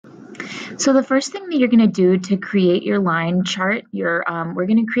So the first thing that you're going to do to create your line chart, we're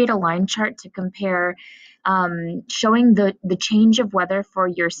going to create a line chart to compare, showing the change of weather for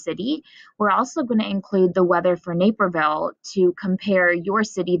your city. We're also going to include the weather for Naperville to compare your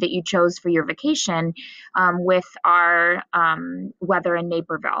city that you chose for your vacation with our weather in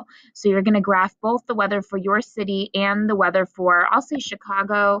Naperville. So you're going to graph both the weather for your city and the weather for, I'll say,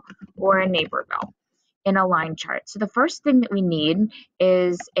 Chicago or Naperville in a line chart. So the first thing that we need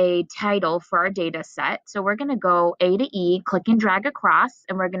is a title for our data set. So we're going to go A to E, click and drag across,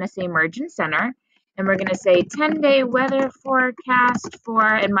 and we're going to say merge and center. And we're going to say 10-day weather forecast for,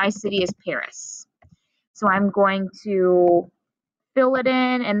 and my city is Paris. So I'm going to fill it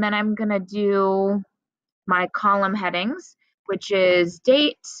in, and then I'm going to do my column headings, which is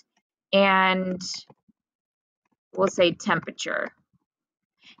date, and we'll say temperature.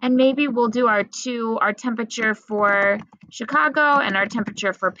 And maybe we'll do our temperature for Chicago and our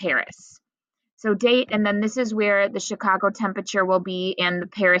temperature for Paris. So date, and then this is where the Chicago temperature will be and the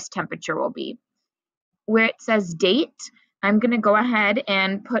Paris temperature will be. Where it says date, I'm going to go ahead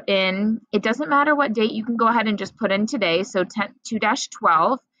and put in, it doesn't matter what date, you can go ahead and just put in today, so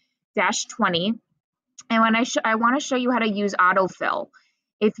 2-12-20. And when I want to show you how to use autofill.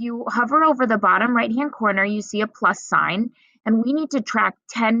 If you hover over the bottom right-hand corner, you see a plus sign, and we need to track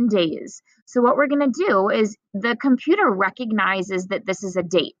 10 days. So what we're going to do is the computer recognizes that this is a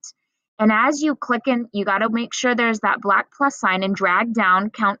date. And as you click in, you got to make sure there's that black plus sign and drag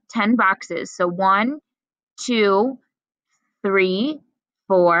down, count 10 boxes. So 1, 2, 3,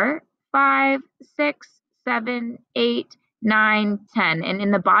 4, 5, 6, 7, 8, 9, 10. And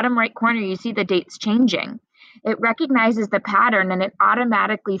in the bottom right corner, you see the dates changing. It recognizes the pattern and it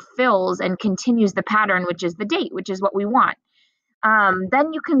automatically fills and continues the pattern, which is the date, which is what we want.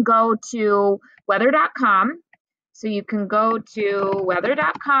 Then you can go to weather.com. So you can go to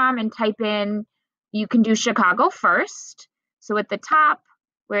weather.com and type in, you can do Chicago first. So at the top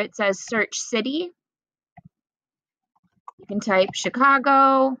where it says search city, you can type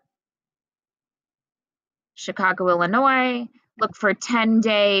Chicago, Illinois, look for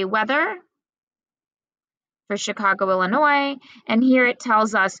 10-day weather for Chicago, Illinois, and here it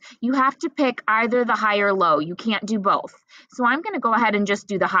tells us you have to pick either the high or low. You can't do both. So I'm going to go ahead and just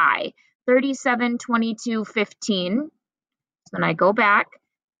do the high, 37, 22, 15. So when I go back,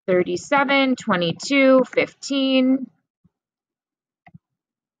 37, 22, 15,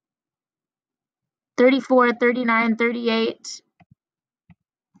 34, 39, 38,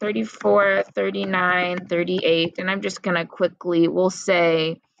 34, 39, 38, and I'm just going to quickly, we'll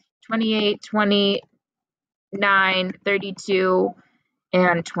say 28, 29, 32,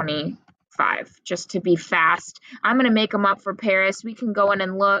 and 25, just to be fast. I'm going to make them up for Paris. We can go in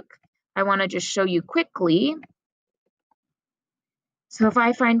and look. I want to just show you quickly. So if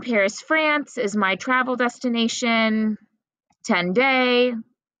I find Paris, France is my travel destination, 10-day.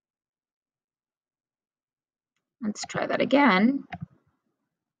 Let's try that again.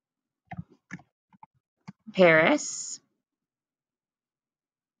 Paris.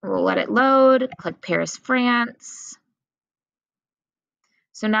 We'll let it load, click Paris, France.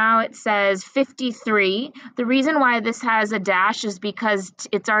 So now it says 53. The reason why this has a dash is because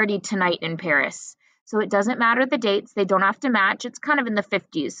it's already tonight in Paris. So it doesn't matter the dates, they don't have to match. It's kind of in the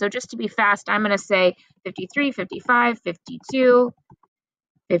 50s. So just to be fast, I'm going to say 53, 55, 52,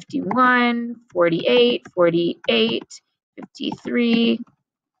 51, 48, 48, 53.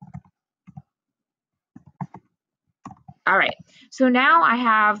 All right, so now I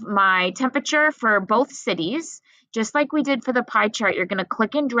have my temperature for both cities. Just like we did for the pie chart, you're going to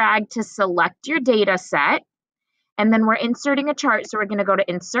click and drag to select your data set. And then we're inserting a chart. So we're going to go to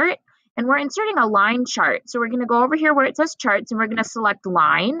insert and we're inserting a line chart. So we're going to go over here where it says charts and we're going to select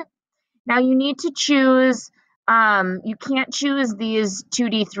line. Now you need to choose, you can't choose these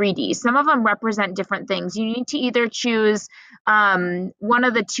 2D, 3D. Some of them represent different things. You need to either choose one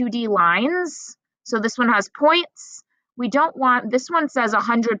of the 2D lines. So this one has points. We don't want, this one says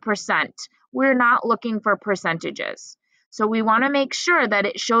 100%. We're not looking for percentages. So we want to make sure that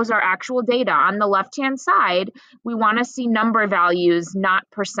it shows our actual data. On the left-hand side, we want to see number values, not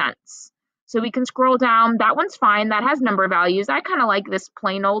percents. So we can scroll down. That one's fine. That has number values. I kind of like this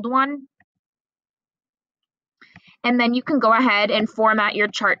plain old one. And then you can go ahead and format your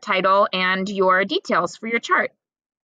chart title and your details for your chart.